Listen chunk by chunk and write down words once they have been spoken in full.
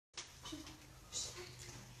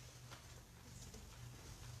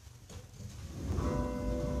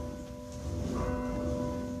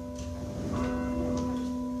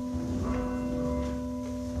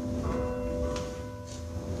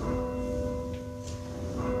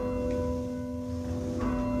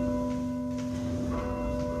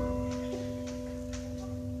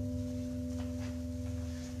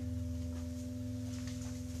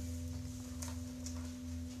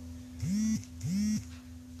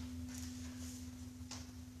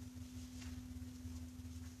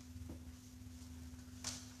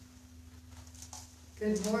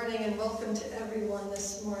Good morning and welcome to everyone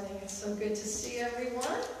this morning. It's so good to see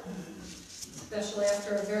everyone, especially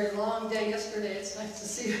after a very long day yesterday. It's nice to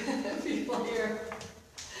see people here.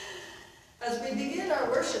 As we begin our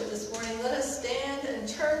worship this morning, let us stand and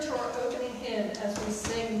turn to our opening hymn as we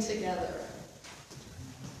sing together.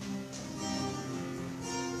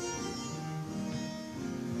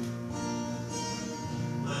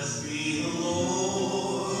 Blessed be the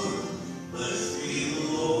Lord, blessed be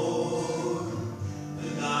the Lord, the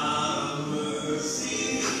God of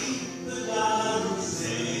mercy, the God who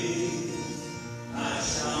saves. I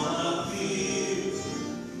shall not fear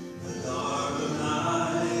the dark of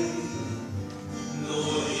night,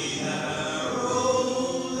 nor the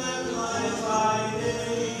arrow that flies by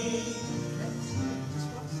day.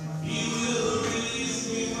 He will release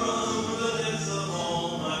me from the nets of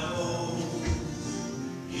all my foes.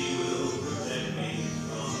 He will protect me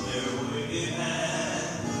from their wicked hand.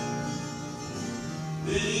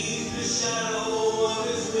 Beneath the shadow of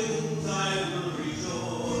his wings I will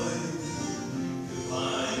rejoice, to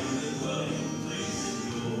find the dwelling place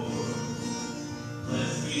secure.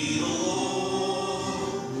 Blessed be the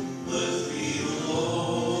Lord, blessed be the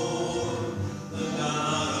Lord, the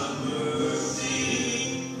God of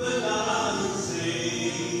mercy, the God who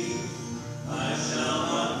saves. I shall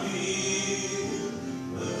not fear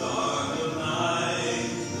the dark of night,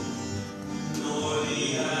 nor the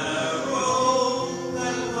arrow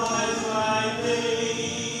that flies by day.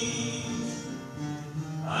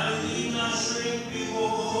 I need not shrink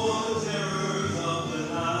before the terrors of the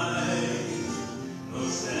night, nor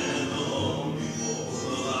stand alone before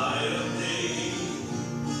the light of day.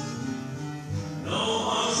 No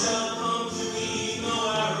harm shall come to me, no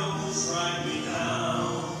arrow will strike me down,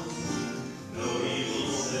 no evil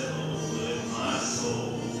settle in my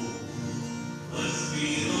soul. Blessed be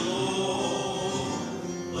the Lord,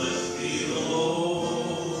 blessed be the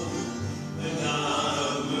Lord, the God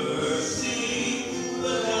of mercy,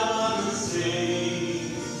 the God who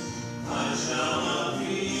saves. I shall not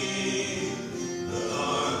fear the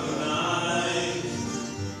dark of night,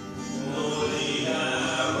 nor the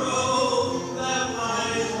arrow that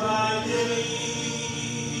flies by day.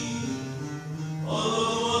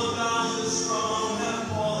 Although 1,000 strong have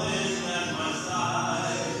fallen at my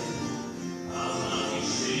side, I'll not be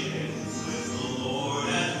shaken with the Lord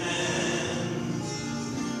at hand.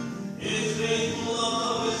 His faithful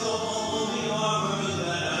love is all the armor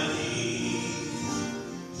that I need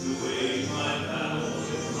to wage my battle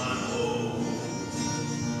with my foe.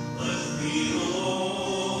 Blessed be the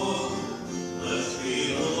Lord, blessed be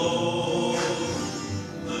the Lord,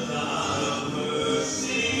 the God of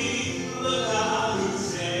mercy, the God who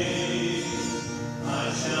saves. I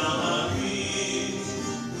shall not fear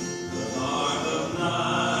the dark of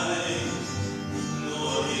night,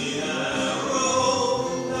 nor the arrow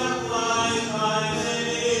that flies by day.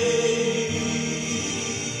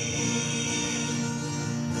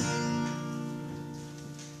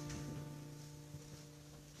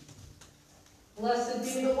 Blessed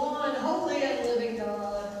be the one, holy and living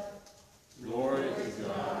God. Glory to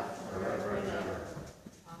God forever and ever.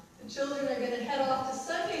 The children are going to head off to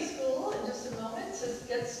Sunday school in just a moment to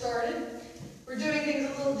get started. We're doing things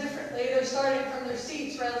a little differently. They're starting from their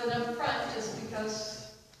seats rather than up front just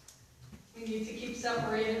because we need to keep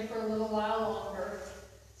separated for a little while longer.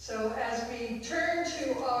 So as we turn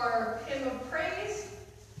to our hymn of praise,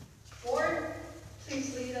 Lord,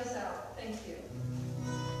 please lead us out. Thank you.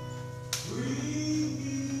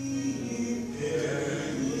 Prepare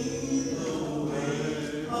me the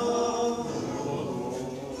way of the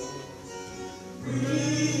Lord. Prepare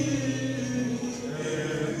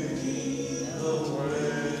me the way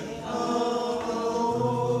of the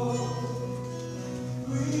Lord.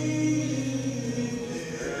 Prepare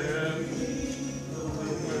me the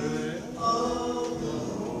way of the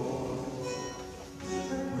Lord.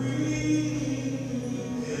 Prepare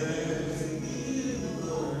me the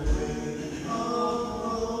way of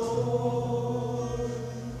the Lord.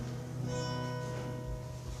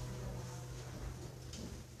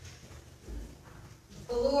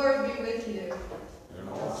 The Lord be with you. And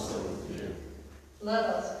also with you. Let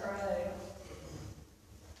us pray.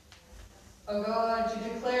 O God, you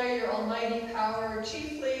declare your almighty power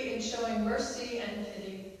chiefly in showing mercy and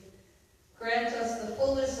pity. Grant us the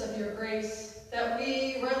fullness of your grace, that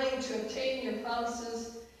we, running to obtain your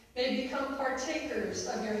promises, may become partakers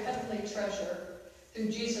of your heavenly treasure. Through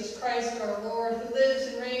Jesus Christ our Lord, who lives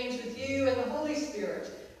and reigns with you and the Holy Spirit,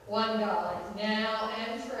 one God, now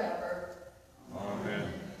and forever.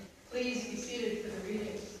 Amen. Please be seated for the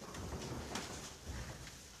readings.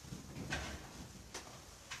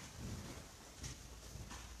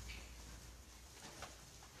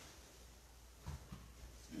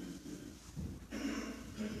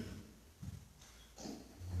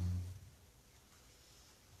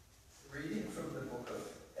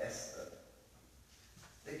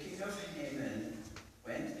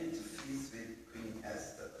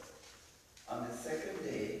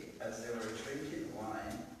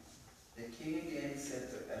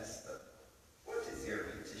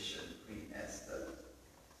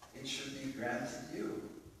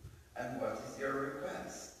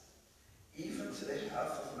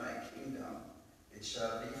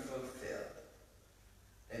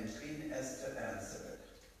 Esther answered,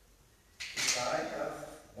 "If I have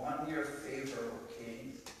won your favor, O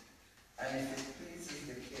king, and if it pleases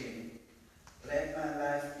the king, let my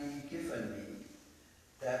life be given me.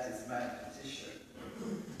 That is my petition,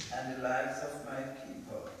 and the lives of my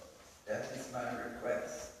people. That is my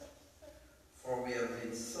request. For we have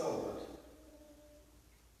been sold,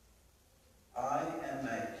 I and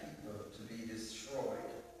my people, to be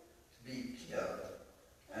destroyed, to be killed,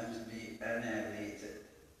 and to be annihilated.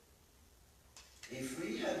 If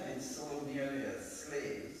we had been sold merely as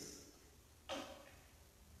slaves,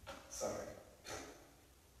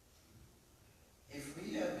 if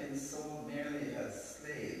we had been sold merely as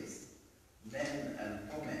slaves, men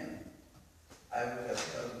and women, I would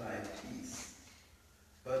have held my peace.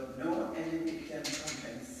 But no enemy can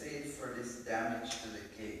compensate for this damage to the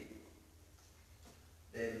king."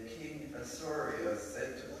 Then King Ahasuerus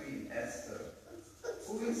said to Queen Esther,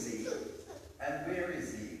 "Who is he, and where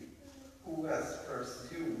is he, who has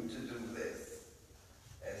presumed to do this?"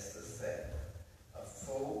 Esther said, "A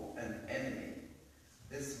foe, an enemy,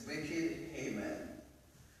 this wicked Haman."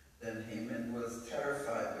 Then Haman was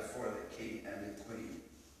terrified before the king and the queen.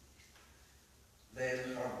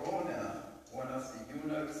 Then Harbona, one of the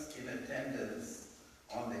eunuchs in attendance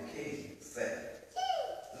on the king, said,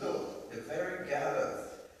 "Look, the very gallows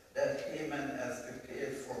that Haman has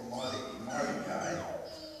prepared for Mordecai,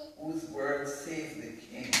 whose word saved the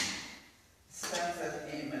king, stands at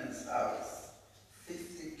Haman's house,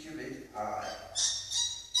 50 cubits high."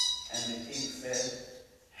 And the king said,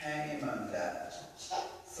 "Hang him on that."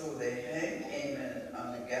 So they hanged Haman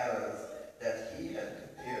on the gallows that he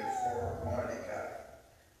had prepared for Mordecai.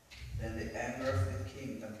 Then the anger of the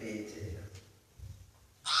king abated.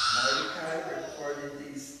 Mordecai recorded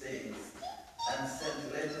these things and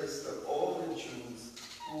sent letters to all the Jews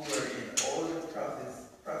who were in all the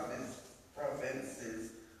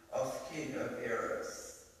provinces of King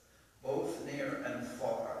Ahasuerus, both near and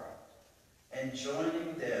far,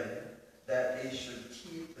 enjoining them that they should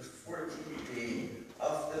keep the 14th day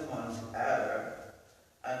of the month Adar,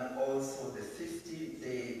 and also the 15th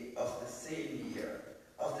day of the same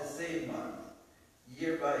month,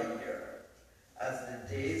 year by year, as the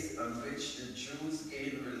days on which the Jews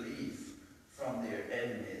gained relief from their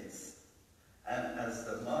enemies, and as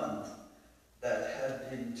the month that had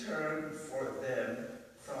been turned for them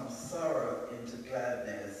from sorrow into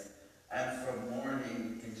gladness, and from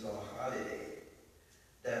mourning into a holiday,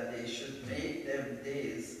 that they should make them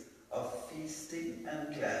days of feasting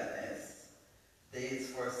and gladness, days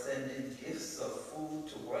for sending gifts of food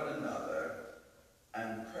to one another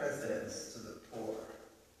and presents to the poor.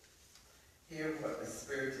 Hear what the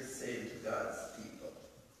Spirit is saying to God's people.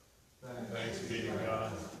 Thanks be to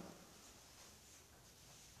God.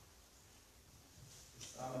 The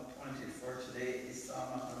psalm appointed for today is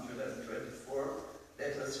Psalm 124.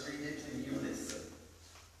 Let us read it in unison.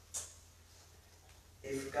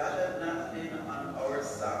 If God had not been on our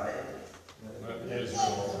side, Let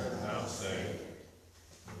Israel now say,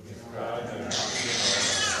 if God had not been on our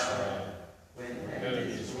side, when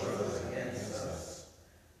enemies rose against us,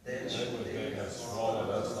 then would they have swallowed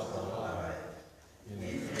us up alive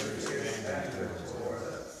in fierce anger toward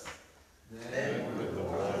us. Then would the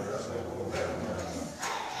waters have overwhelmed us,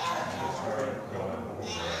 and the torrent gone over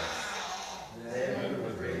us. Then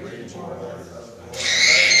would the raging waters of the earth.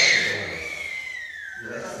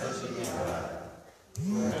 Blessed be God,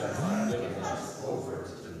 who has not given us over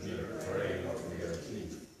to be afraid of their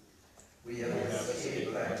teeth. We have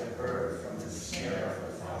escaped like a bird from the snare of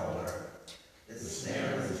the fowler. The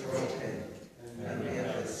snare is broken, and we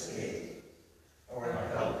have escaped. Our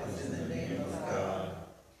help is in the name of God,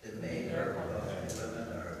 the maker of heaven and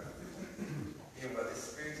earth. Hear what the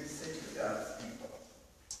Spirit is saying to God's people.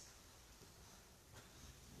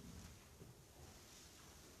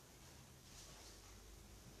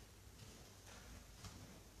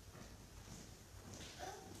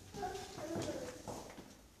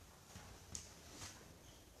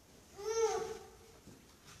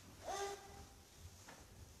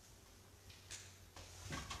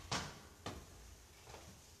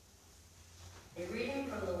 A reading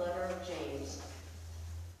from the letter of James.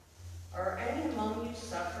 Are any among you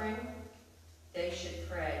suffering? They should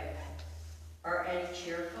pray. Are any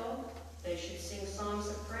cheerful? They should sing songs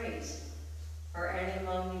of praise. Are any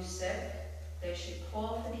among you sick? They should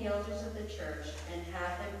call for the elders of the church and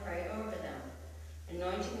have them pray over them,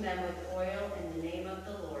 anointing them with oil in the name of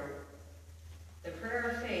the Lord. The prayer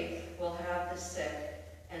of faith will have the sick,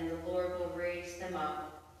 and the Lord will raise them up.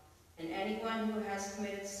 And anyone who has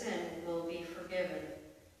committed sin will be forgiven.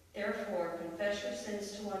 Therefore, confess your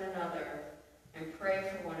sins to one another and pray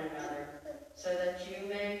for one another so that you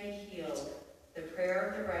may be healed. The prayer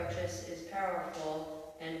of the righteous is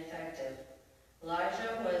powerful and effective.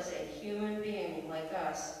 Elijah was a human being like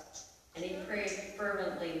us, and he prayed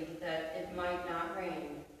fervently that it might not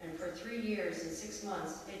rain. And for 3 years and 6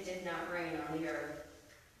 months it did not rain on the earth.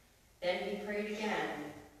 Then he prayed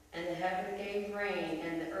again, and the heaven gave rain,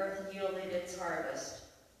 and the earth yielded its harvest.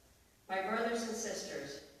 My brothers and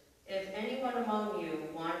sisters, if anyone among you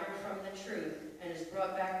wandered from the truth and is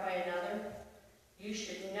brought back by another, you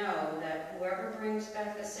should know that whoever brings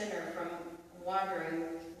back a sinner from wandering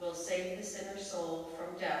will save the sinner's soul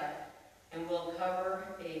from death and will cover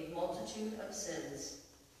a multitude of sins.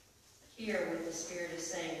 Hear what the Spirit is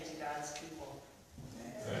saying to God's people.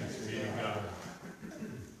 Thanks be to God.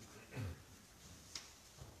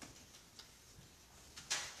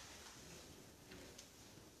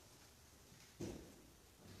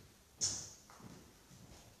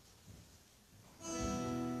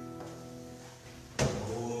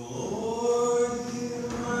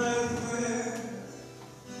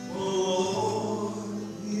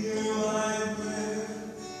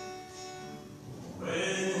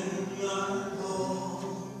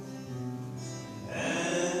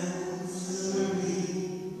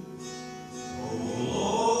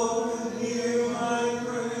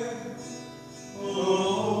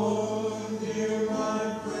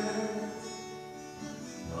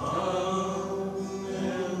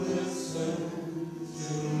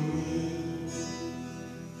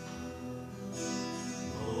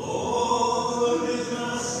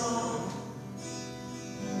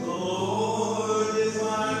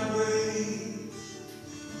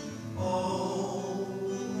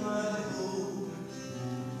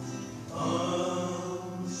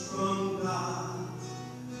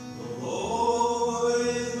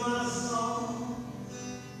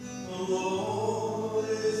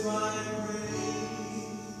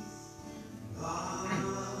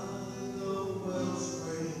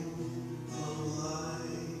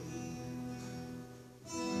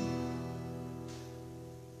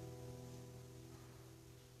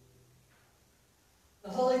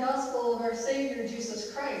 Savior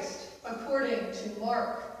Jesus Christ, according to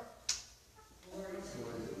Mark.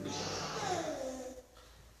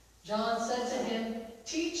 John said to him,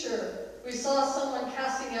 "Teacher, we saw someone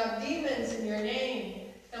casting out demons in your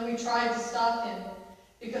name, and we tried to stop him,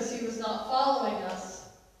 because he was not following us."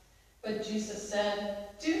 But Jesus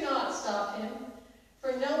said, "Do not stop him,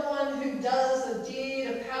 for no one who does a deed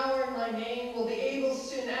of power in my name will be able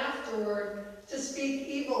soon afterward to speak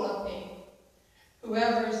evil of me.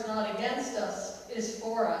 Whoever is not against us is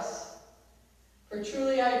for us. For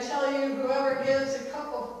truly I tell you, whoever gives a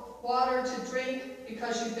cup of water to drink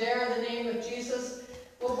because you bear the name of Jesus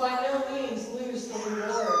will by no means lose the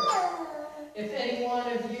reward. If any one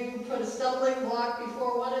of you put a stumbling block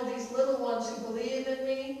before one of these little ones who believe in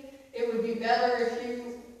me, it would be better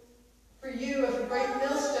for you if a great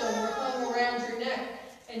millstone were hung around your neck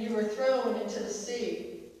and you were thrown into the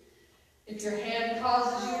sea. If your hand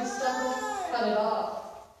causes you to stumble, cut it off.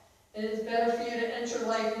 It is better for you to enter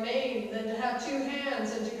life maimed than to have 2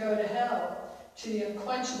 hands and to go to hell, to the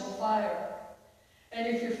unquenchable fire. And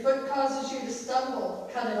if your foot causes you to stumble,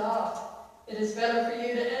 cut it off. It is better for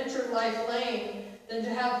you to enter life lame than to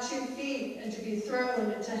have 2 feet and to be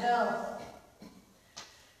thrown into hell.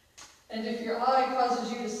 And if your eye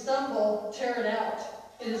causes you to stumble, tear it out.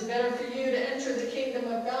 It is better for you to enter the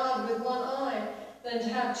kingdom of God with 1 eye than to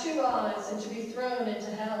have 2 eyes and to be thrown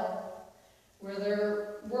into hell, where their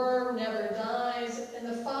worm never dies and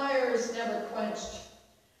the fire is never quenched.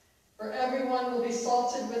 For everyone will be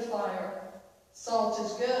salted with fire. Salt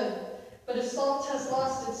is good, but if salt has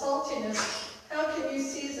lost its saltiness, how can you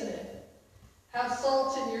season it? Have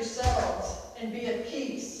salt in yourselves and be at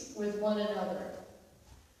peace with one another."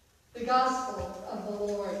 The Gospel of the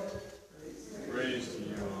Lord. Praise to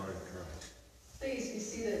you, Lord Christ. Please be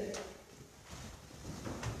seated.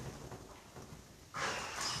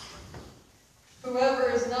 Whoever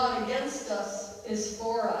is not against us is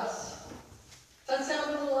for us. Does that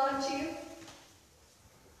sound a little odd to you?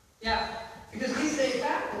 Yeah, because we say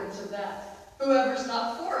backwards of that. Whoever's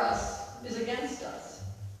not for us is against us.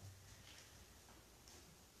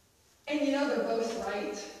 And you know they're both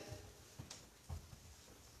right. It's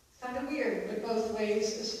kind of weird, but both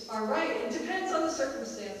ways are right. It depends on the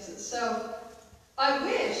circumstances. So I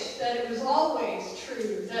wish that it was always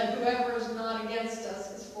true that whoever is not against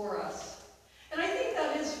us is for us. And I think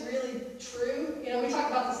that is really true. You know, we talk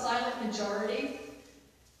about the silent majority.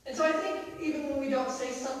 And so I think even when we don't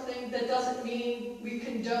say something, that doesn't mean we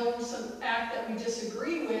condone some act that we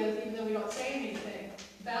disagree with, even though we don't say anything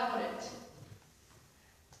about it.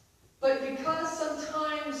 But because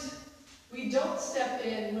sometimes We don't step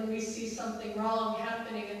in when we see something wrong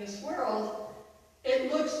happening in this world.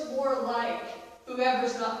 It looks more like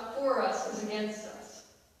whoever's not for us is against us.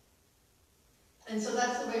 And so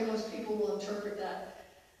that's the way most people will interpret that.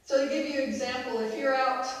 So to give you an example, if you're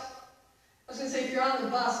out, I was going to say if you're on the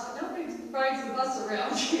bus, but nobody rides the bus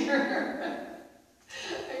around here.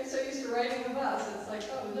 I'm so used to riding the bus. It's like,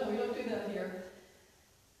 oh no, we don't do that here.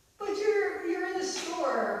 But you're in the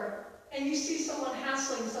store and you see someone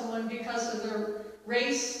hassling someone because of their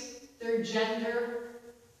race, their gender,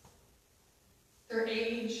 their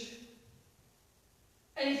age.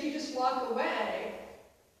 And if you just walk away,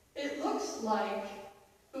 it looks like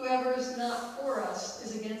whoever is not for us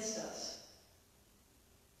is against us.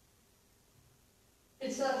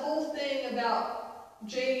 It's that whole thing about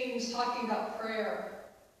James talking about prayer.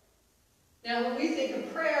 Now, when we think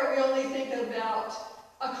of prayer, we only think about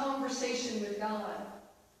a conversation with God.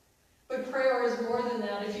 But prayer is more than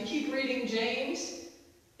that. If you keep reading James,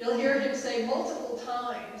 you'll hear him say multiple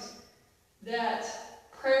times that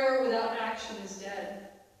prayer without action is dead.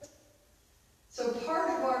 So part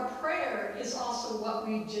of our prayer is also what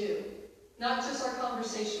we do. Not just our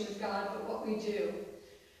conversation with God, but what we do.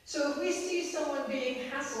 So if we see someone being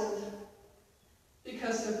hassled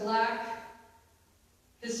because they're black,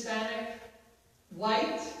 Hispanic,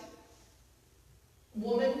 white,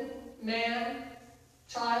 woman, man,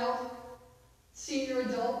 child, senior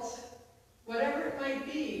adult, whatever it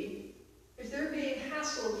might be, if they're being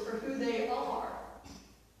hassled for who they are,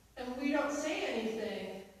 and we don't say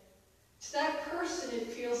anything, to that person it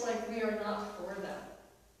feels like we are not for them.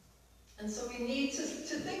 And so we need to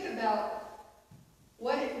think about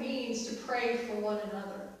what it means to pray for one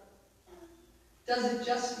another. Does it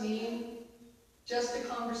just mean just a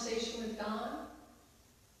conversation with God?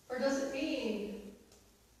 Or does it mean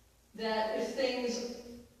that if things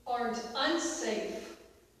aren't unsafe,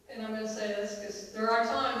 and I'm going to say this because there are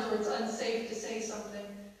times where it's unsafe to say something,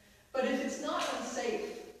 but if it's not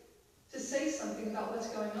unsafe to say something about what's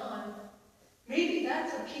going on, maybe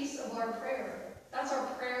that's a piece of our prayer. That's our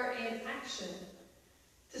prayer in action,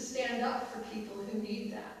 to stand up for people who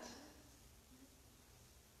need that.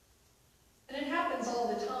 And it happens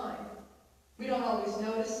all the time. We don't always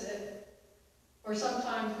notice it, or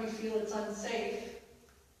sometimes we feel it's unsafe.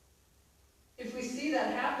 If we see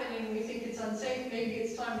that happening and we think it's unsafe, maybe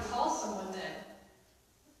it's time to call someone then.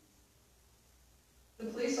 The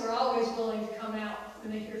police are always willing to come out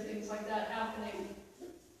when they hear things like that happening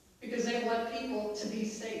because they want people to be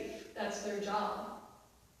safe. That's their job.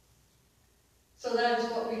 So that is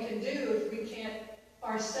what we can do if we can't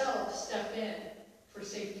ourselves step in for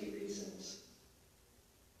safety reasons.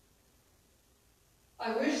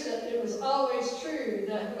 I wish that it was always true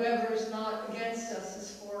that whoever is not against us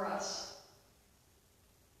is for us.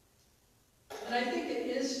 And I think it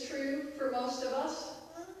is true for most of us,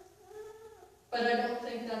 but I don't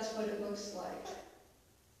think that's what it looks like.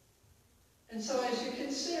 And so as you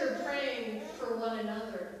consider praying for one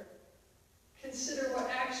another, consider what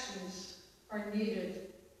actions are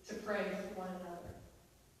needed to pray for one another.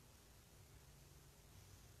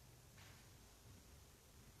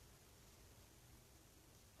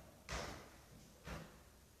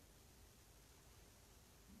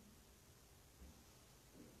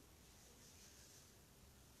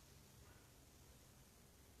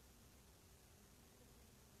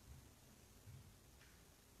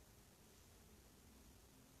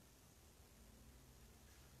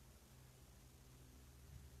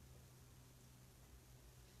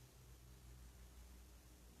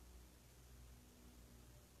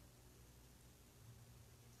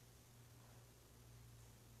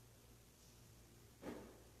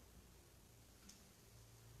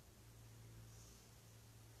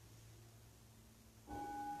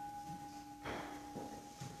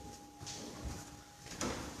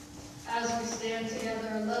 As we stand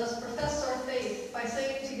together, let us profess our faith by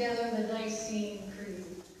saying together the Nicene Creed.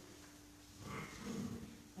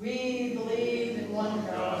 We believe in one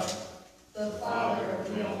God, the Father,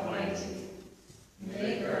 the Almighty,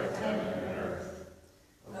 maker of heaven and earth,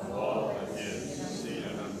 of all that is seen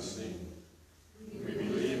and unseen. We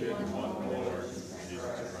believe in one Lord, Jesus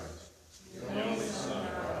Christ, the only Son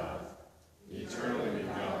of God, eternally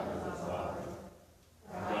begotten of the Father,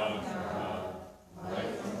 God from God,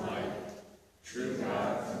 light from light, true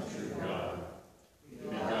God from true God,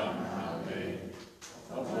 begotten, not made,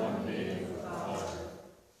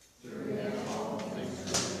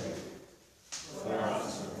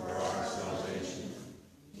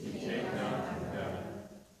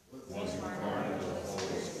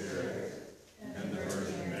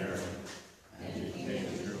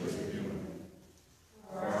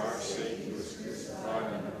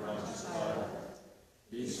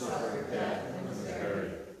 suffered death and was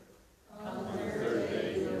buried. On the third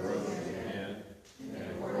day he rose again, in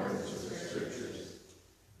accordance with the Scriptures.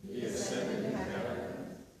 He ascended to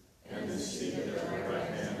heaven, and is seated at the right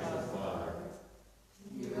hand of the Father.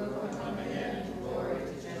 He will come again in glory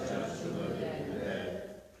to judge the living and the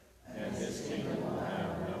dead, and his kingdom will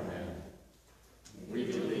have no end. We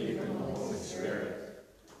believe in the Holy Spirit,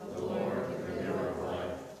 the Lord, the giver of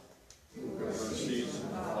life, who proceeds from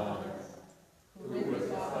the Father, who with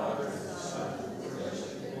the Father and the Son is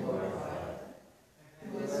worshipped and glorified,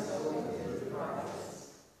 who is filled with the prophets.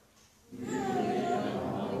 We believe in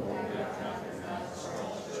one holy Catholic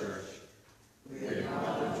Apostolic Church. We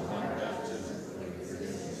acknowledge one baptism for the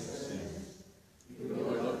forgiveness of sins. We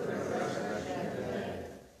look for the resurrection of the dead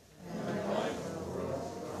and the life of the world to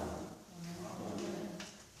come. Amen.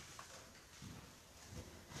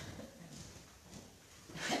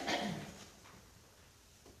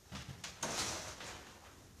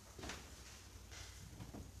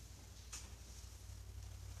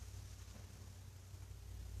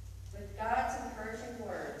 With God's encouraging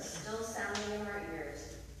words still sounding in our ears,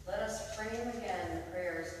 let us frame again the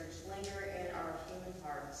prayers which linger in our human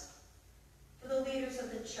hearts. For the leaders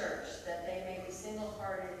of the church, that they may be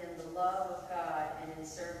single-hearted in the love of God and in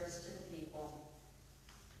service to the people.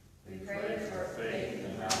 We pray for faith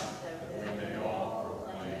enough that we may all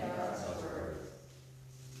proclaim God's word.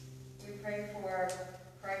 We pray for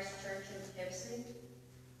Christ Church in Poughkeepsie,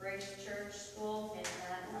 Grace Church School,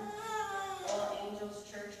 Manhattan, All Angels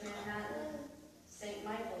Church, Manhattan, St.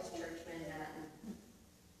 Michael's Church, Manhattan.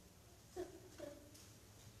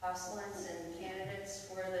 Postulants and candidates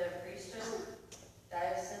for the priesthood,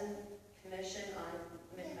 Diocesan Commission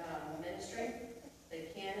on Ministry, the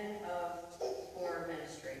Canon for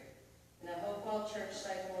Ministry, and the Hopewell Church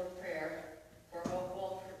Cycle of Prayer for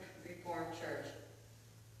Hopewell Reformed Church.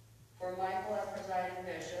 For Michael, our presiding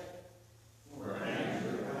bishop. For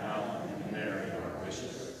Andrew, Alan, and Mary, our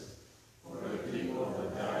bishops. For the people of the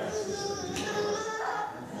Diocese of New York,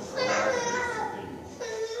 and for all faithful people.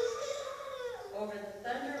 Over the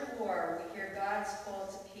thunder of war, we hear God's call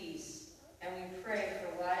to peace, and we pray for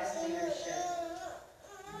wise leadership.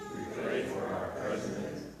 We pray for our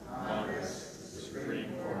President, Congress, the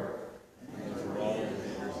Supreme Court, and for all the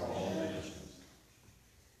leaders of all nations.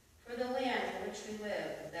 For the land in which we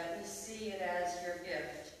live, that we see it as your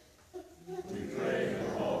gift. We pray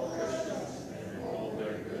that all Christians may hold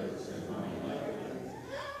their goods and money lightly,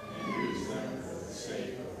 and use them for the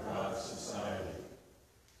sake of God's society.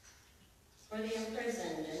 For the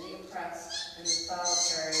imprisoned and the oppressed and the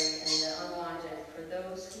solitary and the unwanted, for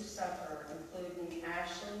those who suffer, including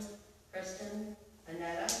Ashley, Kristen,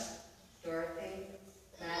 Annetta, Dorothy,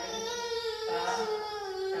 Maddie, Bob,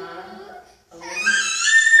 Donna, Aline,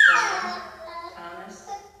 John, Thomas,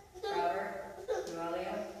 Robert,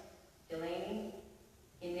 Noelia, Delaney,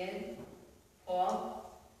 Enid,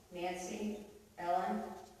 Paul, Nancy, Ellen,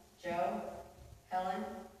 Joe, Helen,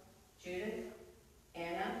 Judith,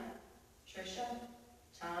 Anna, Tricia,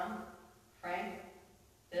 Tom, Frank,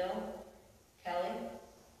 Bill, Kelly,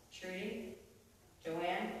 Trudy,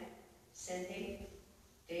 Joanne, Cindy,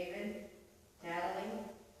 David, Natalie,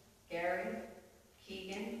 Gary,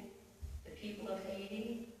 Keegan, the people of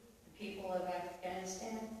Haiti, the people of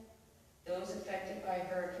Afghanistan, those affected by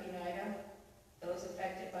Hurricane Ida, those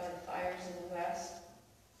affected by the fires in the West,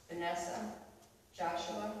 Vanessa,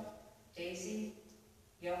 Joshua, Daisy,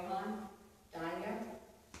 Johan, Danya,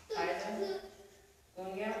 Tyler,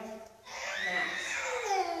 Gunya, Max.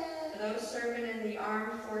 For those serving in the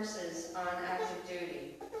armed forces on active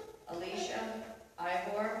duty, Alicia,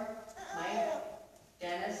 Ivor, Mike,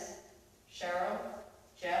 Dennis, Cheryl,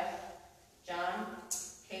 Jeff, John,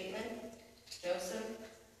 Caitlin, Joseph,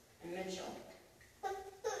 and Mitchell.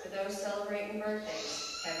 For those celebrating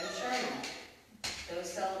birthdays, Kevin Sherman. Those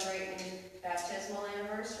celebrating baptismal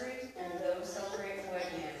anniversaries, and those celebrating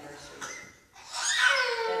wedding anniversaries.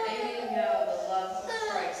 That they may know the love of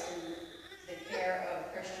Christ and the care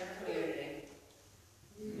of Christian community.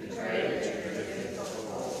 We pray that you would give us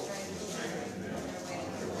all strengthen them on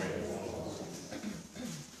their way to fullness.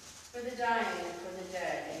 For the dying and for the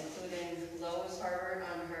dead, including Lois Harbert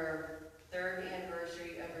on her 3rd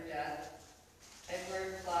anniversary of her death,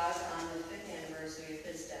 Edward Flagg on the 5th anniversary of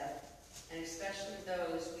his death, and especially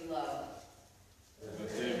those we love. That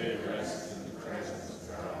they may rest in the presence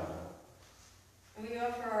of God. And we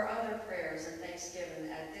offer our other prayers and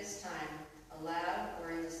thanksgiving at this time, aloud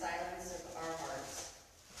or in the silence of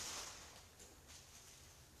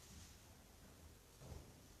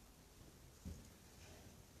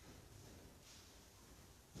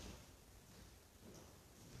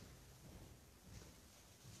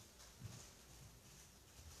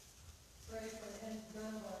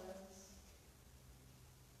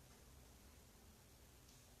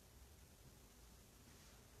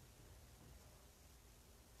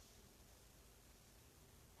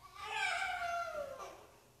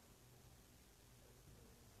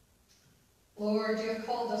Lord, you have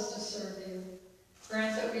called us to serve you.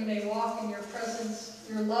 Grant that we may walk in your presence,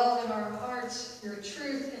 your love in our hearts, your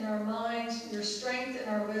truth in our minds, your strength in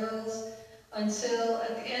our wills, until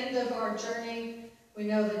at the end of our journey, we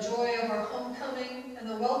know the joy of our homecoming and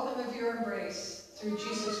the welcome of your embrace through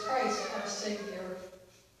Jesus Christ, our Savior.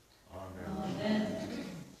 Amen. Amen.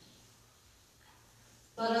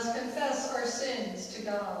 Let us confess our sins to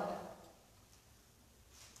God.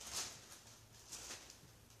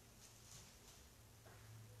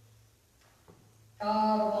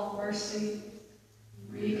 God of all mercy,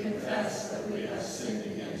 We confess that we have sinned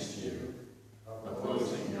against you,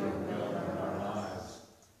 opposing your will in our lives.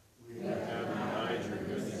 We have denied your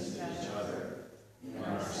goodness to each other, in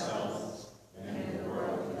ourselves, and in the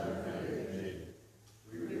world that you have made.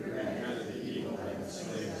 We repent of the evil that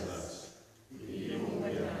enslaves us, the evil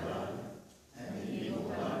we have done, and the evil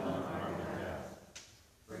done on our behalf.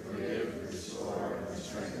 Forgive, restore, and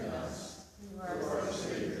strengthen us through our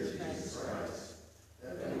Savior Jesus Christ,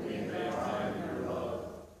 that we may abide in your love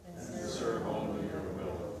and serve only your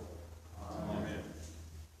will. Amen.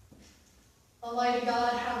 Almighty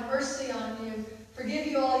God, have mercy on you, forgive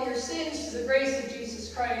you all your sins through the grace of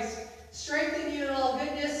Jesus Christ, strengthen you in all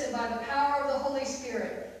goodness, and by the power of the Holy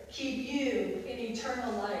Spirit, keep you in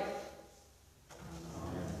eternal life.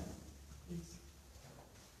 Amen.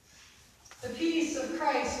 The peace of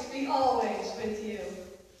Christ be always with you.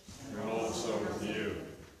 And also with you.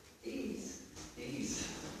 Peace. Peace.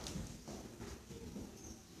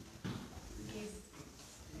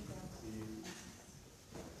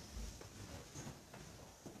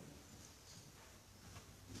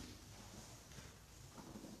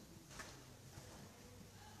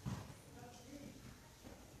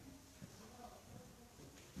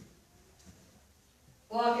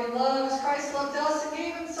 Walk in love as Christ loved us and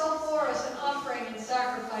gave himself for us, an offering and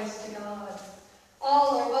sacrifice to God.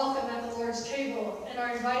 All are welcome at the Lord's table and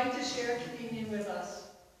are invited to share communion with us.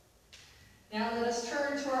 Now let us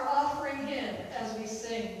turn to our offering hymn as we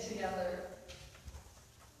sing together.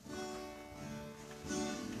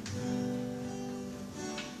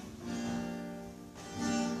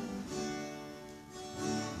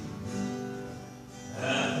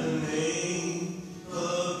 At the name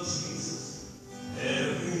of Jesus,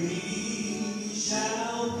 every knee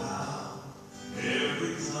shall bow,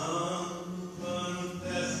 every tongue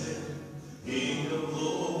confess him, King of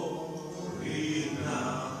glory now.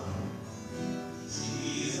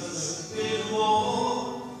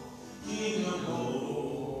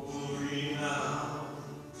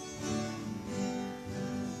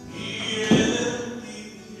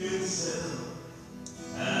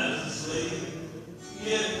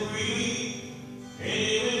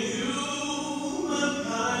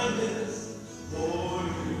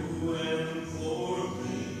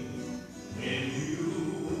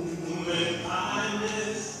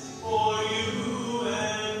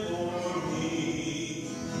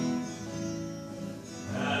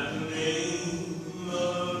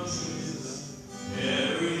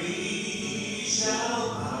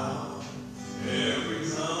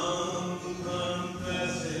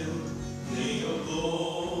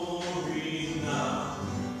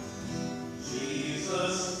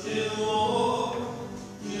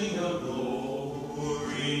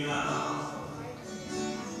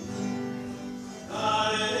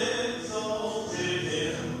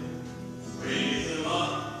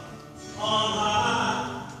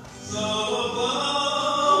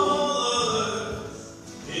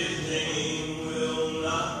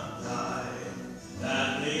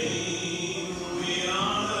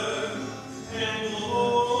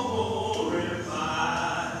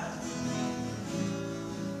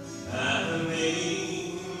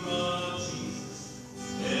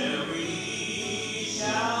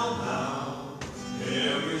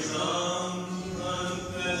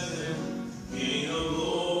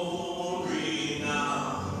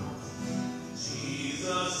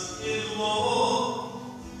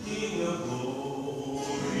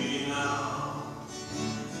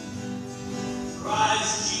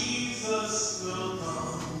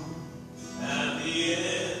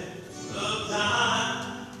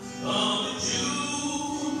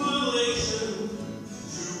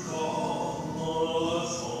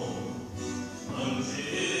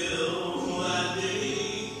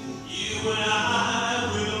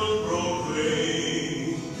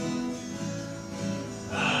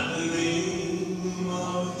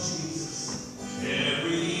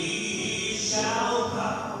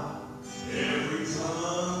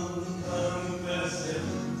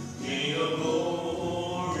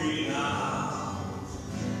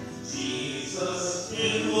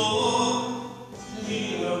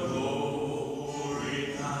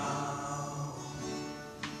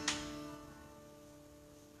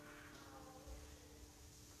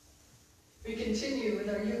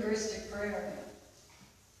 Eucharistic prayer.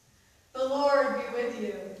 The Lord be with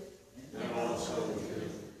you. And also with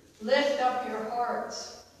you. Lift up your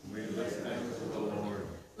hearts. We lift thanks to the Lord.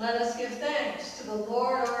 Let us give thanks to the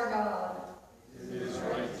Lord our God. It is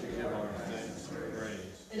right to give our thanks and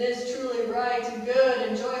praise. It is truly right and good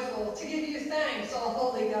and joyful to give you thanks, all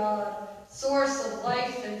holy God, source of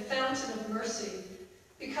life and fountain of mercy,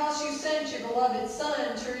 because you sent your beloved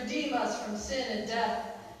Son to redeem us from sin and death,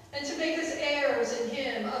 and to make us heirs in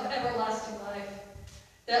him of everlasting life,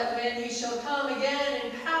 that when he shall come again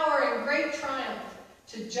in power and great triumph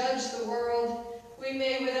to judge the world, we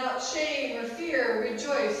may without shame or fear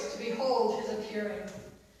rejoice to behold his appearing.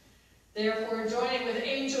 Therefore, joining with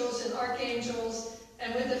angels and archangels,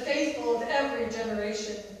 and with the faithful of every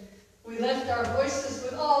generation, we lift our voices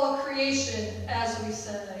with all of creation as we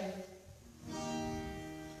say,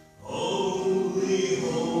 Holy,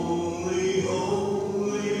 holy,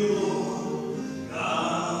 holy Lord,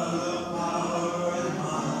 God of power and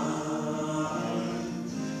might.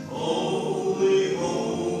 Holy,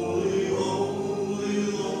 holy, holy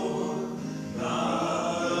Lord,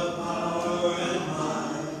 God of power and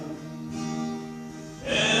might.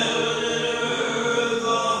 Heaven and earth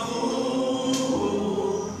are full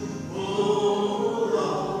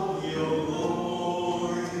of your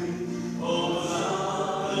glory.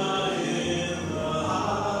 Hosanna in the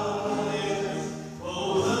highest.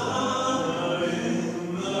 Hosanna in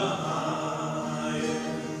the highest.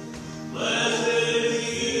 Blessed is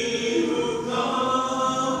he who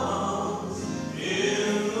comes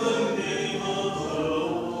in the name of the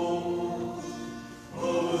Lord.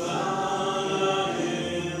 Hosanna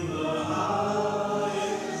in the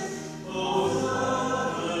highest.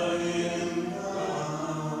 Hosanna in the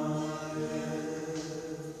highest.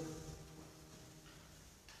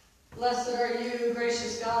 Blessed are you,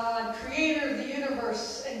 gracious God, creator of the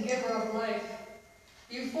universe and giver of life.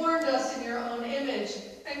 You formed us in your own image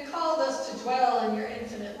and called us to dwell in your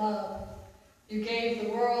infinite love. You gave the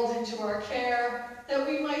world into our care that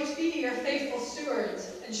we might be your faithful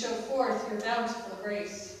stewards and show forth your bountiful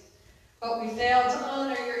grace. But we failed to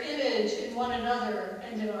honor your image in one another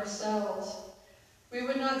and in ourselves. We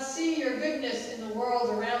would not see your goodness in the world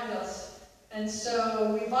around us, and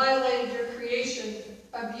so we violated your creation,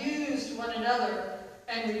 abused one another,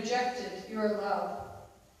 and rejected your love.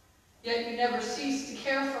 Yet you never ceased to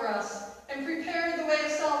care for us and prepared the way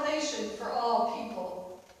of salvation for all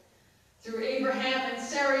people. Through Abraham and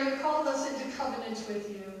Sarah, you called us into covenant with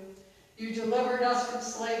you. You delivered us from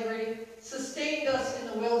slavery, sustained us in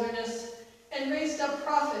the wilderness, and raised up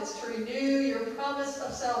prophets to renew your promise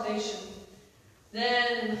of salvation.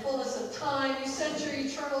 Then, in the fullness of time, you sent your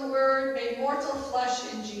eternal word, made mortal flesh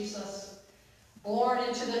in Jesus. Born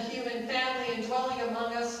into the human family and dwelling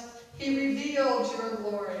among us, he revealed your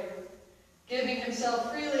glory. Giving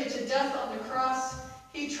himself freely to death on the cross,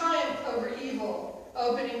 he triumphed over evil,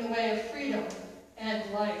 opening the way of freedom and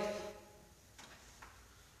life.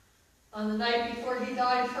 On the night before he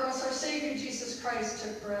died for us, our Savior Jesus Christ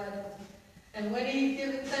took bread. And when he had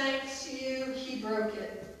given thanks to you, he broke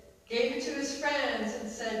it, gave it to his friends, and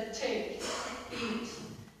said, "Take, eat.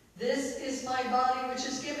 This is my body which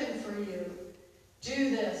is given for you. Do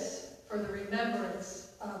this for the remembrance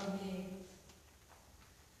of me."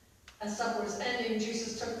 As supper was ending,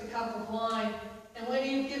 Jesus took the cup of wine, and when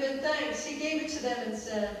he had given thanks, he gave it to them and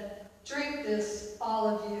said, "Drink this, all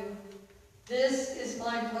of you. This is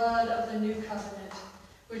my blood of the new covenant,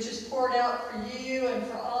 which is poured out for you and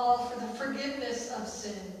for all for the forgiveness of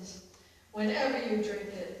sins. Whenever you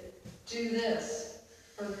drink it, do this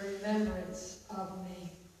for the remembrance of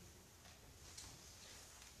me."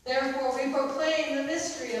 Therefore we proclaim the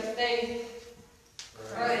mystery of faith.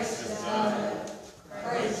 Christ is died.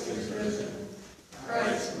 Christ is risen.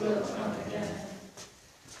 Christ will come again.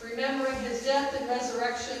 Remembering his death and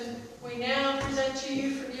resurrection, we now present to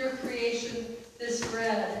you from your creation this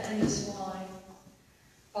bread and this wine.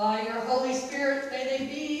 By your Holy Spirit, may they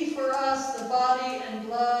be for us the body and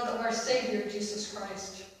blood of our Savior, Jesus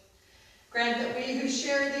Christ. Grant that we who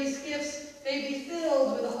share these gifts may be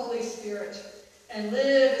filled with the Holy Spirit and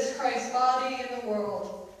live as Christ's body in the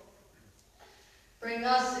world. Bring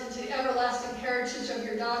us into the everlasting heritage of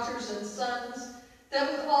your daughters and sons,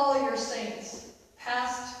 that with all your saints,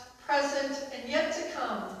 past, present, and yet to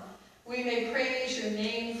come, we may praise your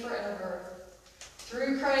name forever.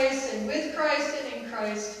 Through Christ and with Christ and in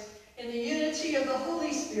Christ, in the unity of the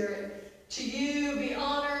Holy Spirit, to you be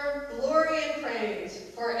honor, glory, and praise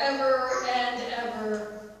forever and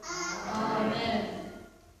ever. Amen.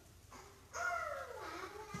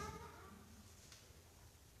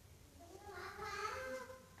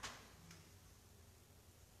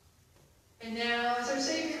 And now, as our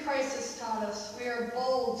Savior Christ has taught us, we are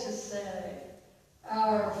bold to say,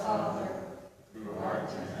 Our Father, who art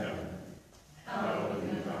in heaven, hallowed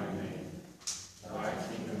be thy name. Thy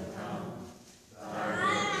kingdom come, thy will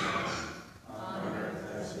be done, on earth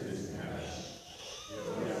as it is in heaven.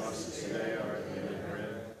 Give us this day our daily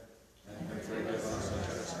bread, and forgive us our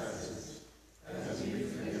trespasses, as we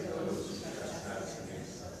forgive those who trespass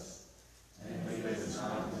against us. And lead us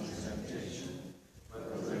not into temptation, but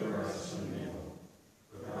deliver us from evil.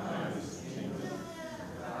 For thine is the kingdom, and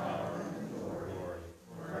the power, and the glory,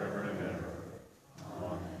 forever and ever.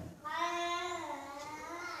 Amen.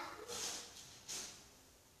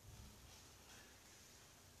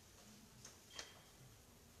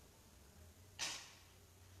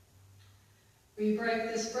 We break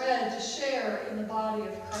this bread to share in the body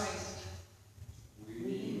of Christ.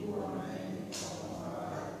 We who are many of one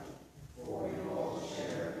body, for we all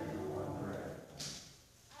share in the one bread.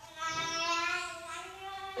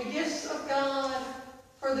 The gifts of God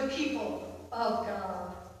for the people of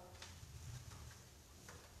God.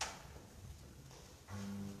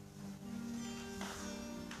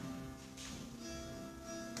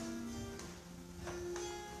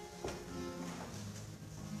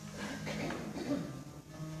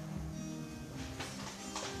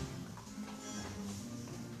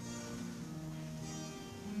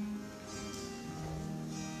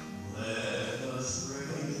 Let us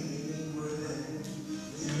bring bread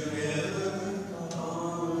together on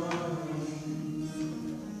our knees.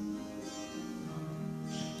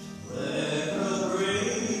 Let us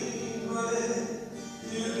bring bread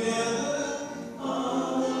together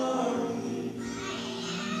on our knees.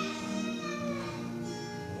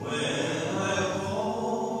 When I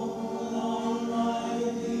fall on my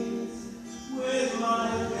knees with my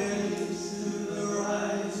face to the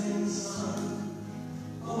rising sun,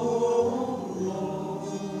 oh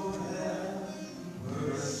Lord, have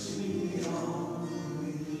mercy on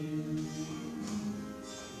me.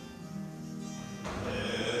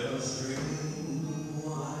 Let us drink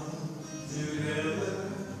wine together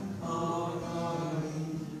on our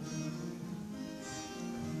knees.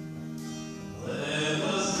 Let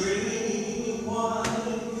us drink wine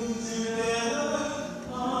together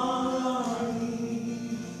on our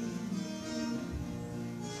knees.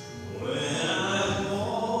 When I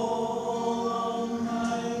fall on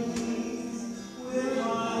my knees with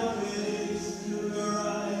my face to the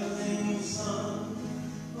rising sun,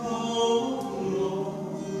 oh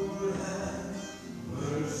Lord, have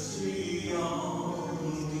mercy on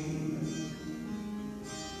me.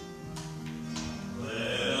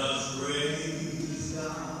 Let us praise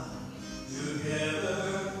God together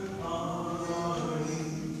on our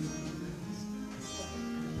knees.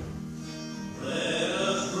 Let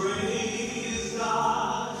us praise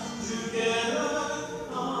God together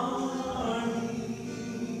on our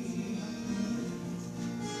knees.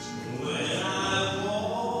 When I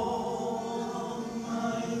fall on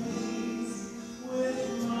my knees with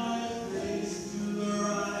my face to the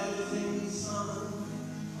rising sun,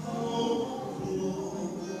 oh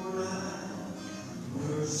Lord, have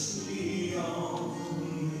mercy on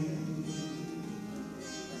me.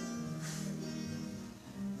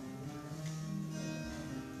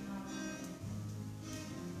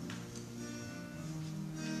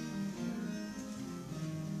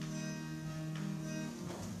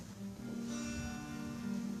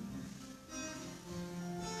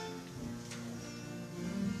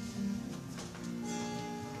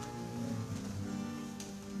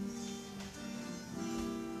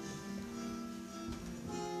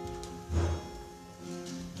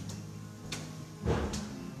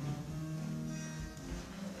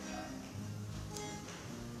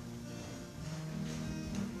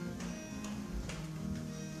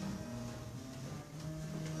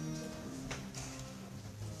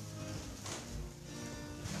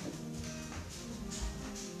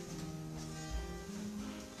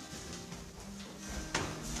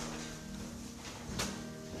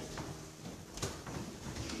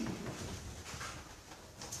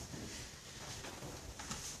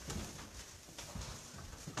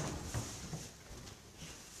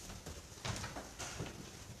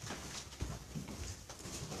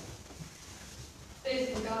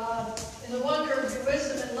 Faithful God, in the wonder of your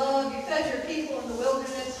wisdom and love, you fed your people in the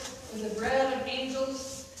wilderness with the bread of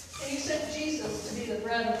angels, and you sent Jesus to be the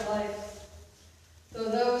bread of life. Though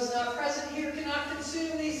those not present here cannot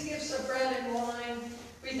consume these gifts of bread and wine,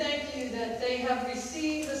 we thank you that they have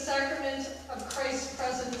received the sacrament of Christ's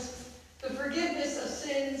presence, the forgiveness of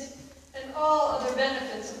sins, and all other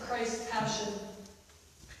benefits of Christ's passion.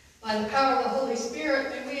 By the power of the Holy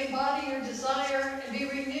Spirit, may we embody your desire and be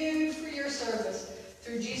renewed for your service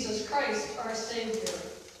through Jesus Christ, our Savior.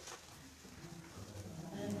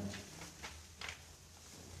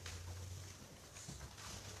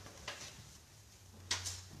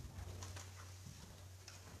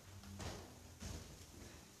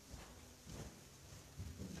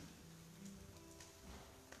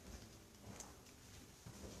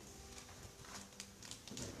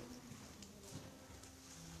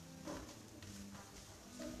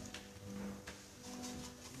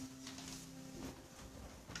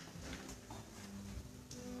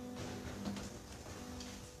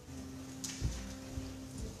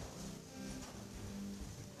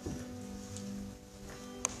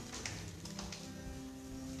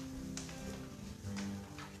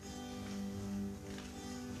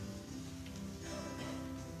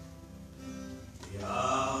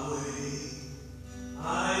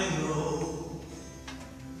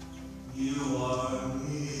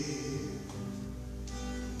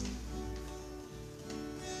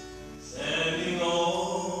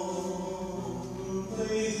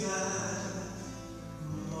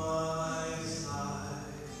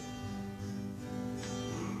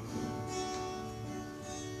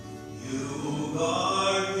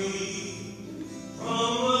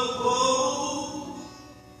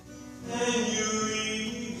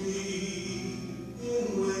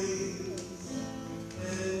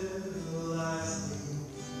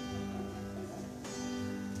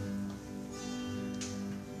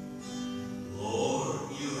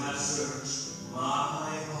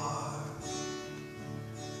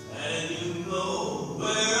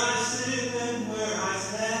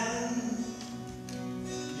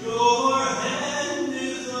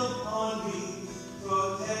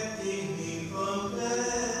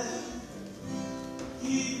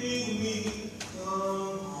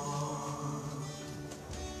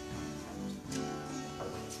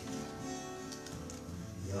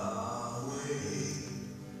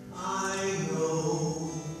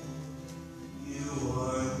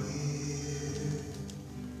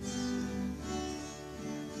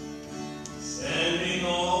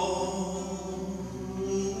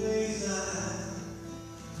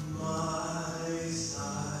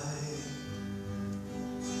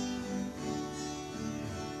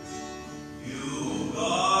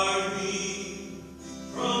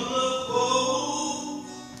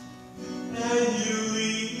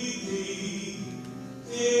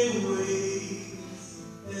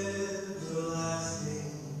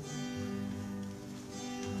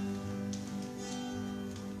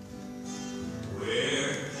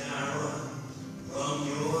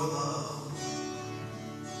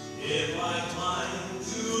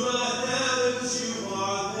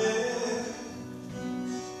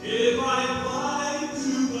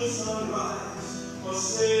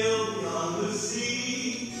 sail beyond the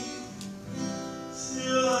sea,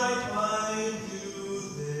 still I find you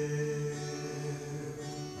there.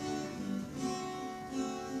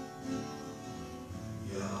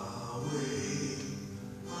 Yahweh,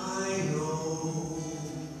 I know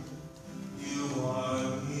you are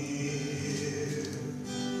near,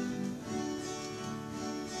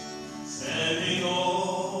 standing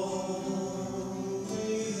always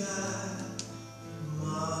at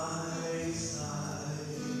my side.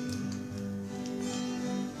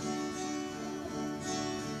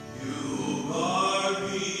 You guard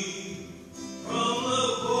me from the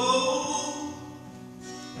foe,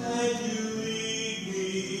 and you lead me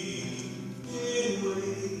in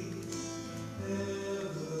ways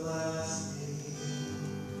everlasting.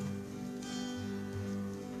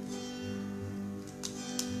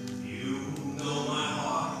 You know my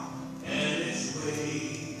heart and its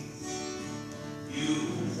ways. You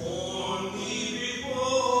formed me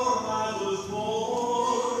before I was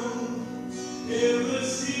born, in the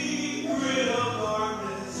secret of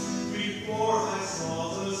darkness, before I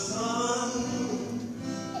saw the sun,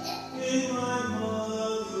 in my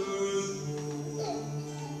mother's womb.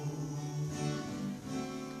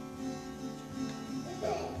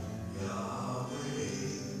 Yahweh,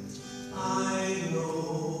 I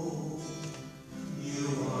know you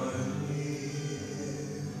are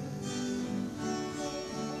near,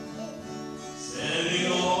 standing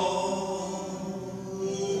always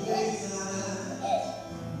at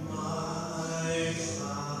my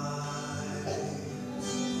side.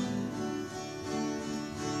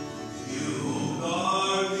 You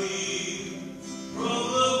guard me from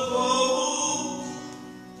the foe,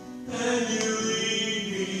 and you lead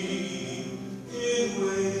me in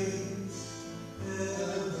ways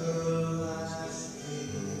everlasting.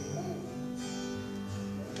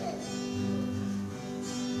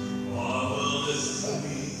 Marvelous to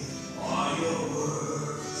me are your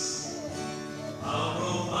works. How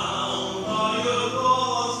profound are your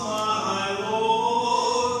thoughts, my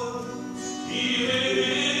Lord. Even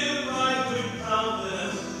if I could count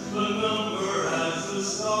them, the number as the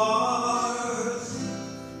stars,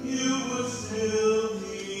 you would still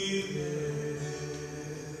be there.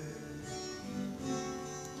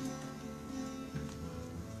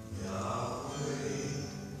 Yahweh,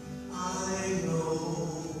 I know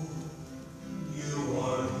you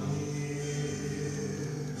are near,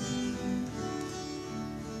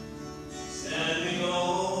 standing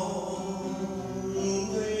always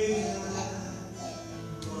at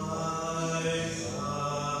my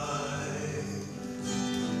side.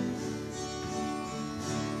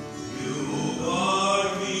 You guard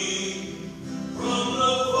me from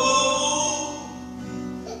the foe,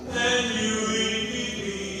 and you lead me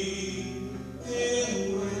in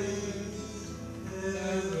ways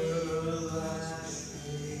everlasting.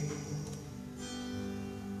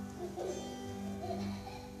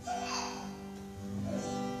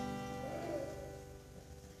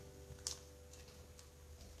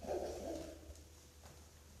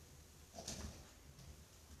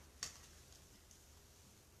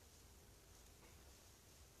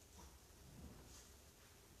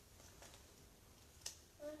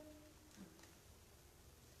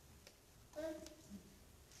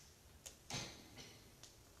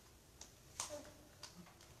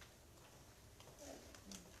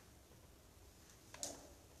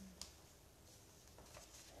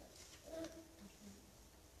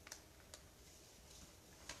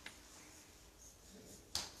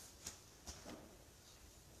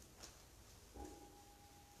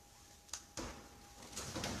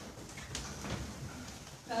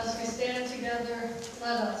 As we stand together,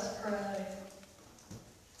 let us pray.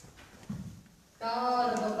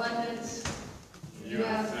 God of abundance, you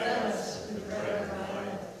have fed us with bread of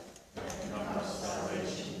life and cup of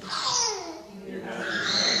salvation. You have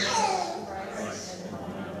united us with Christ and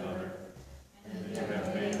one another, and you have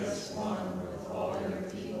made us one with all your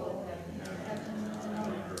people in heaven and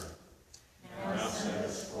on earth. Now send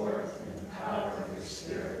us forth in the power of your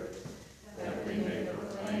Spirit, that we may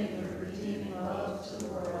proclaim your redeeming love to the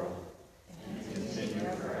world, and continue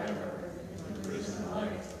forever in the risen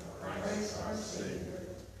life of Christ our Savior.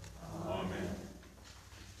 Amen.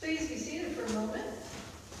 Please be seated for a moment.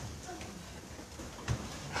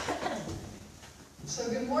 So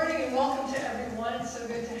good morning and welcome to everyone. It's so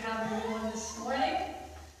good to have everyone this morning,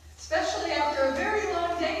 especially after a very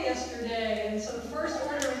long day yesterday. And so the first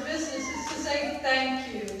order of business is to say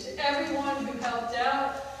thank you to everyone who helped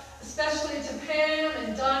out, especially to Pam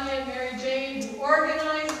and Danya and Mary Jane who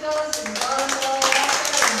organized us and got us all out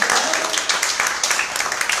there and done it.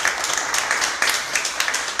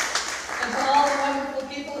 And to all the wonderful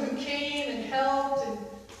people who came and helped and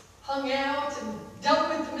hung out and dealt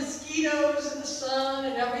with the mosquitoes and the sun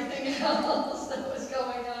and everything else that was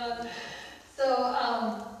going on. So,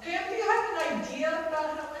 Pam, do you have an idea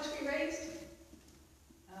about how much we raised?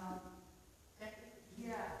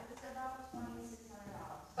 Yeah, it's about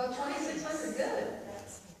 $2,600. About $2,600, good.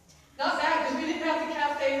 Not bad, because we didn't have the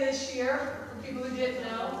cafe this year, for people who didn't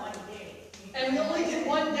know. And we only did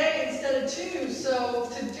one day instead of two, so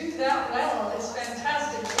to do that well is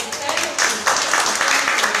fantastic. So thank you.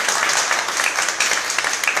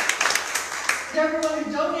 To everyone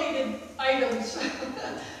who donated items,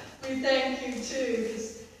 we thank you too,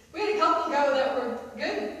 because we had a couple go that were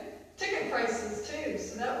good ticket prices too,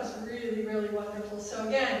 so that was really, really wonderful. So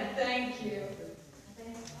again, thank you.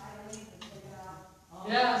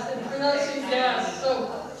 Yes, and for those who, yes,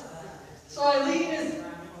 so Eileen is,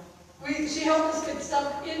 she helped us get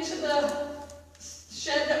stuff into the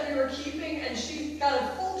shed that we were keeping, and she's got a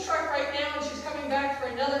full truck right now, and she's coming back for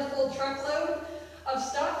another full truckload of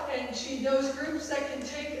stuff, and she knows groups that can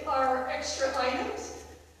take our extra items.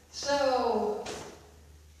 So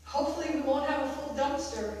hopefully we won't have a full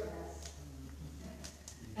dumpster.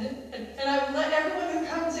 And I would let everyone who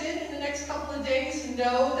comes in the next couple of days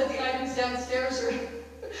know that the items downstairs are,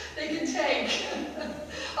 they can take.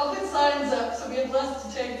 I'll put signs up so we have less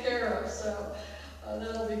to take care of, so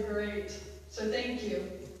that'll be great. So thank you.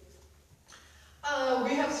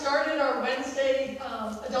 We have started our Wednesday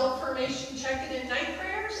adult formation check-in and night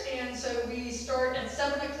prayers, and so we start at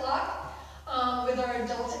 7 o'clock with our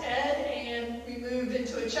adult ed, and we move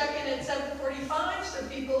into a check-in at 7:45, so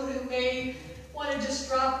people who may want to just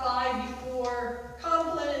drop by before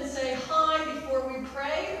Compline and say hi before we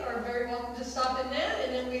pray are very welcome to stop in then.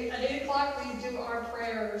 And then at 8 o'clock we do our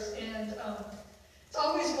prayers, and it's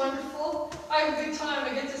always wonderful. I have a good time.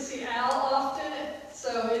 I get to see Al often,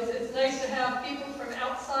 so it's nice to have people from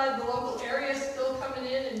outside the local area still coming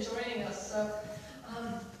in and joining us. So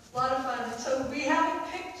a lot of fun. So we haven't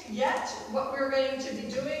picked yet what we're going to be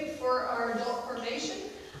doing for our adult formation,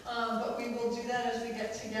 but we will do that as we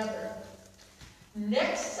get together.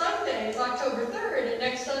 Next Sunday is October 3rd, and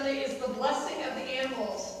next Sunday is the blessing of the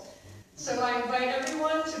animals. So I invite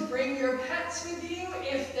everyone to bring your pets with you.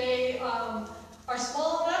 If they are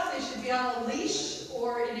small enough, they should be on a leash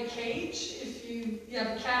or in a cage. If you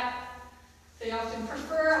have a cat, they often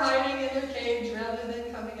prefer hiding in their cage rather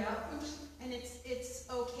than coming out. Oops. And it's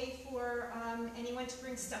okay for anyone to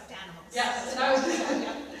bring stuffed animals. Yes, and I was just,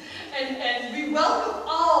 and we welcome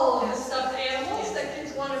all of the stuffed animals that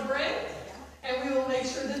kids want to bring. And we will make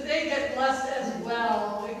sure that they get blessed as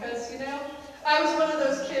well, because, you know, I was one of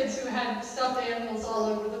those kids who had stuffed animals all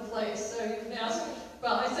over the place. So you can ask,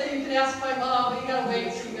 well, I say you can ask my mom, but you gotta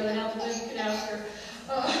wait till you gotta have them, you can ask her.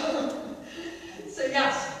 So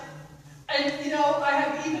yes, and you know, I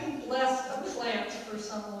have even blessed a plant for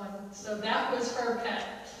someone, so that was her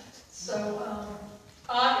pet. So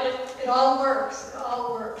it all works,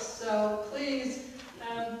 So please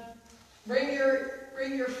bring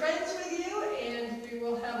your friends with you, and we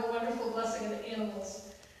will have a wonderful blessing of the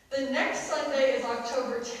animals. The next Sunday is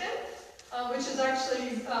October 10th, which is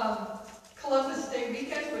actually Columbus Day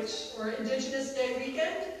weekend, or Indigenous Day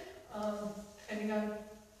weekend, depending on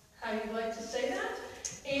how you'd like to say that.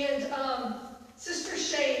 And Sister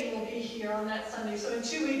Shane will be here on that Sunday. So in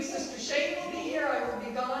 2 weeks, Sister Shane will be here. I will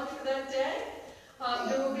be gone for that day.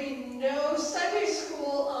 There will be no Sunday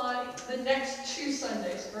school on the next 2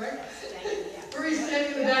 Sundays, correct? Marie's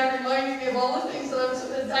standing in the back reminding me of all the things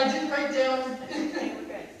that I did write down.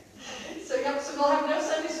 So yep, so we'll have no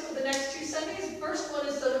Sunday school the next 2 Sundays. First one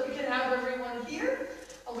is so that we can have everyone here,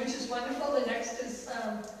 which is wonderful. The next is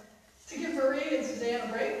to give Marie and Suzanne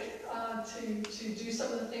a break to do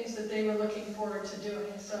some of the things that they were looking forward to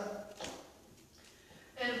doing. So,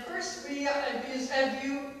 and of course we have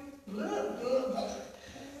you.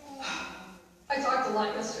 I talked a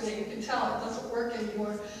lot yesterday. You can tell it doesn't work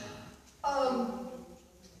anymore.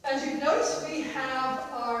 As you've noticed, we have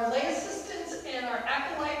our lay assistants and our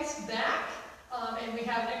acolytes back, and we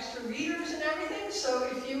have extra readers and everything. So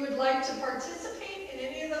if you would like to participate in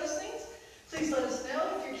any of those things, please let us know.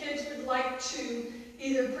 If your kids would like to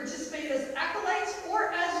either participate as acolytes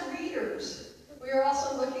or as readers, we are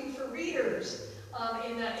also looking for readers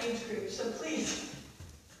in that age group. So please,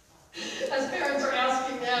 as parents are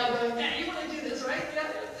asking now, going, yeah, you want to do this, right? Yeah.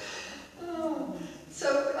 Oh.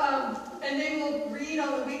 So, and they will read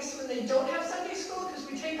on the weeks when they don't have Sunday school, because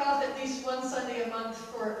we take off at least 1 Sunday a month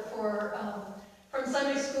from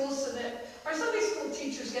Sunday school, so that our Sunday school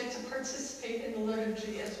teachers get to participate in the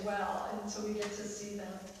liturgy as well, and so we get to see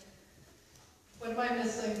them. What am I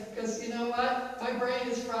missing? Because you know what? My brain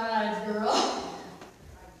is fried, girl.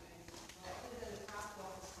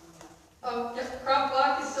 Oh, yep, crop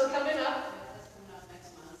walk is still coming up. That's coming up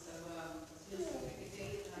next month, so as soon as we pick a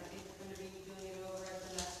date, I think we're going to be doing it over at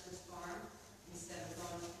the Master's Farm instead of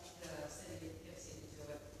going to the city to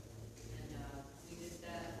do it. And we did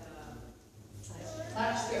that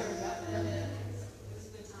Last year. It was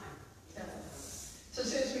a good time. Yeah. So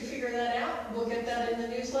as soon as we figure that out, we'll get that in the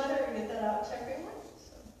newsletter and get that out to everyone.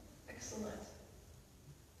 So, excellent.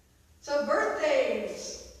 So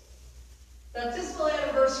birthdays, baptismal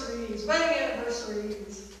anniversaries, wedding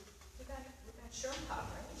anniversaries. We got Sherm Pop,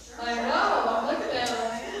 right? I know, I'm looking at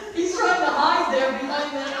him. He's trying to hide there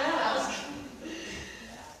behind that mask.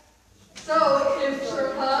 So if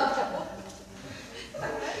Sherpa,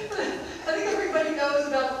 I think everybody knows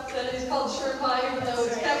about that he's called Sherpa, even though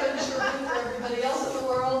it's Kevin Sherman for everybody else in the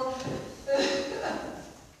world.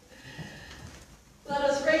 Let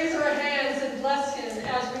us raise our hands and bless him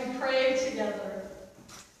as we pray together.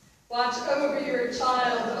 Watch over your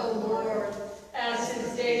child, O Lord, as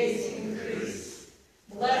his days increase.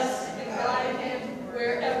 Bless and guide him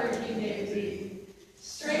wherever he may be.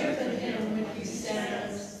 Strengthen him when he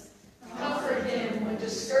stands. Comfort him when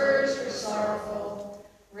discouraged or sorrowful.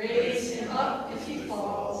 Raise him up if he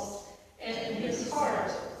falls. And in his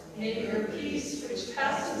heart may your peace, which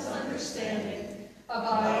passes understanding,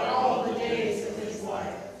 abide all the days of his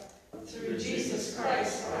life. Through Jesus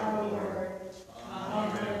Christ our Lord.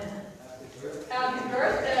 Amen. Happy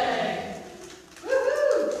birthday!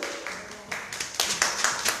 Woohoo!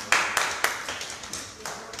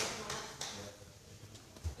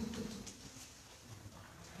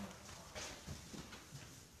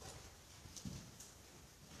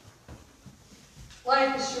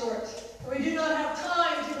 Life is short, and we do not have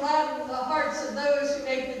time to gladden the hearts of those who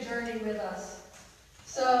make the journey with us.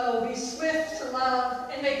 So be swift to love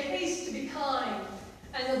and make haste to be kind.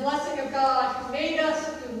 And the blessing of God, who made us,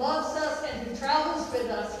 who loves us, and who travels with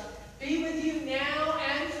us, be with you now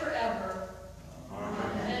and forever.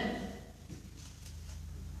 Amen.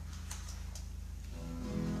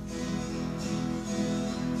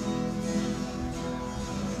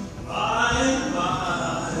 By and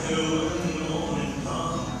by, when the morning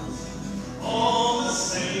comes, all the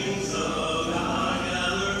saints of God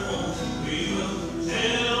gather home. We will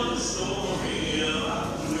tell the story of how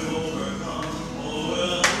we overcome. Oh,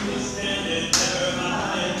 we'll understand it better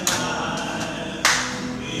by and by.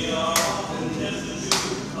 We are often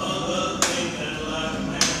destitute of the things that lack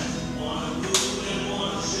man. One food and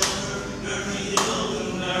one shelter, dirty hills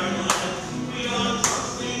and barren lands. We are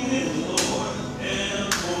trusting in the Lord and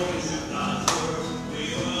according to God's word. We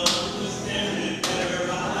will understand it better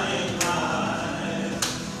by and by.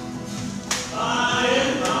 By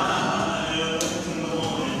and by, when the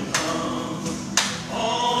morning comes,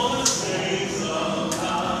 all the saints of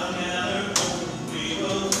God gather home. We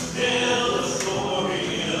will tell the story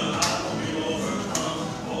of how we overcome.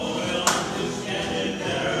 Oh, we'll understand it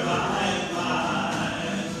better by and by.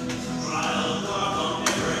 Trials are on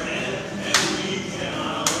every hand, and we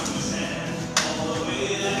cannot understand all the way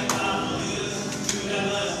that God will lead us to that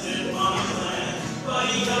blessed promised land. But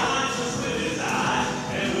He guides us with His eye,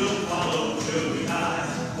 and we'll follow till we die.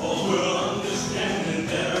 Oh, we'll understand it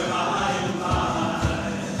better by and by.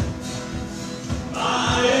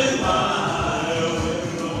 By and by, when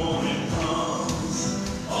the morning comes,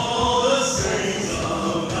 all the saints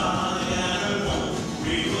of God gather home.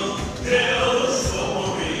 We will tell the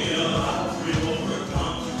story of how we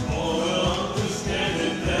overcome. Oh, we'll understand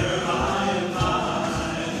it better by and by.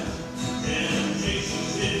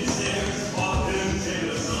 Temptations hidden snares often take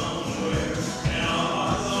us somewhere, and our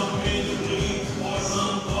hearts are made to bleed for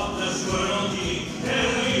some thoughtless world deed. And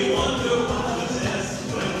we wonder why the test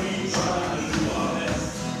when we try to do our best,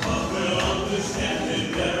 but we'll understand it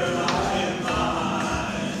better by and by.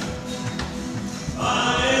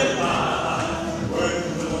 By and by, when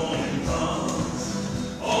the morning comes,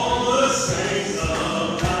 all the saints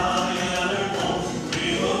of God gather home. We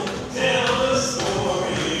will tell the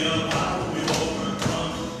story of how we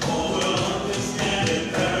overcome. Oh, we'll understand it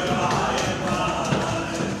better by and by.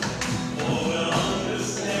 Oh, we'll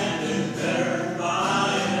understand it better by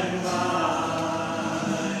and by.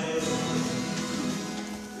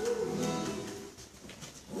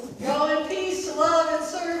 Go in peace to love and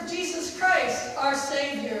serve Jesus Christ, our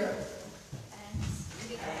Savior.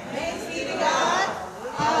 Thanks be to God.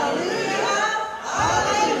 Hallelujah.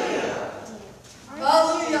 Hallelujah.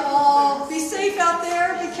 Hallelujah, all. Be safe out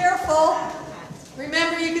there. Be careful.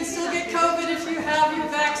 Remember, you can still get COVID if you have your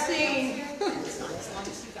vaccine.